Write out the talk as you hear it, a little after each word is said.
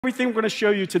Everything we're going to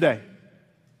show you today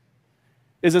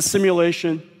is a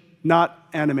simulation, not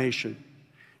animation.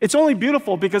 It's only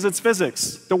beautiful because it's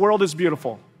physics. The world is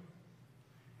beautiful.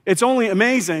 It's only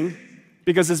amazing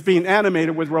because it's being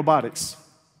animated with robotics.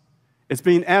 It's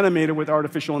being animated with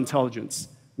artificial intelligence.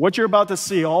 What you're about to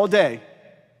see all day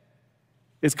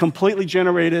is completely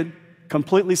generated,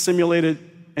 completely simulated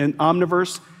in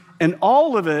Omniverse, and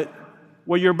all of it,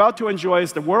 what you're about to enjoy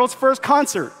is the world's first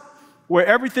concert where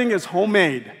everything is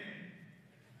homemade.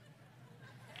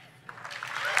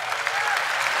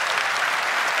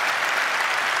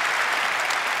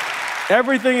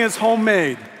 Everything is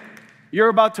homemade. You're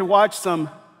about to watch some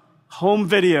home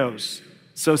videos.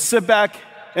 So sit back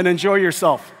and enjoy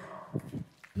yourself.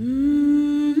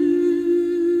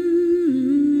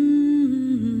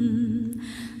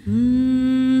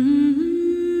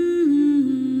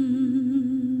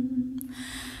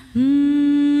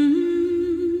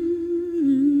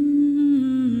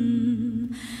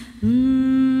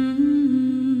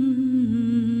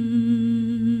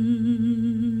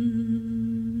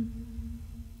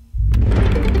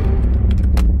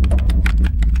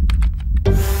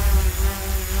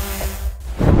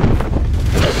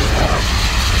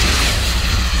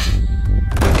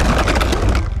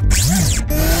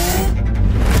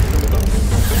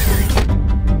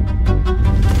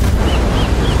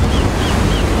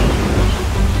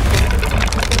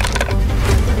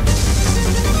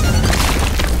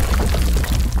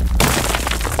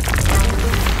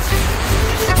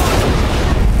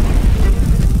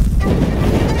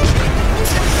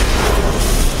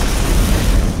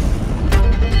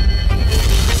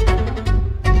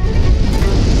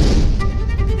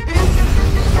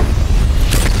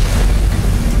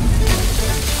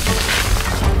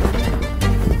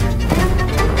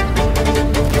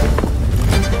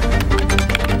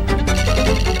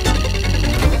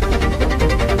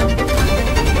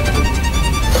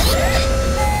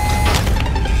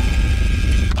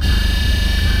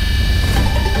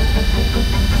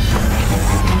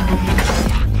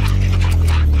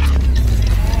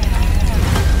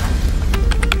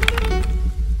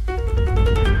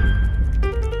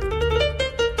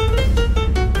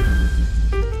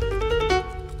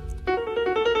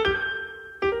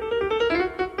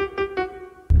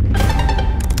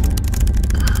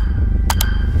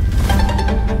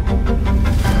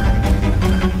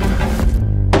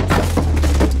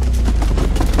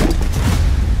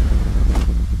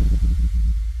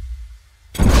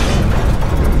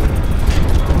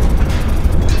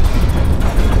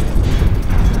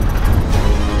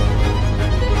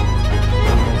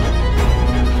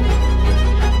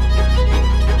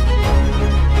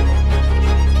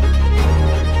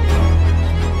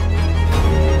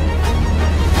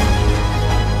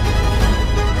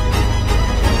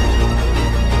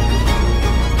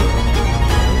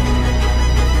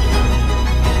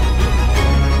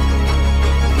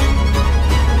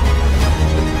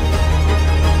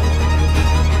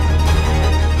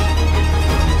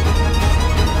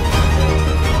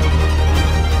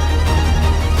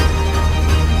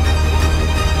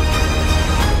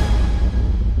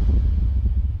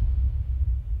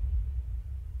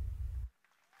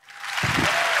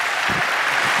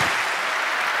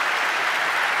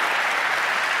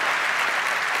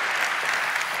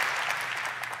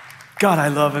 God, I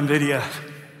love NVIDIA.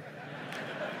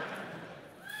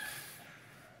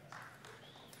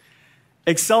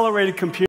 Accelerated computing.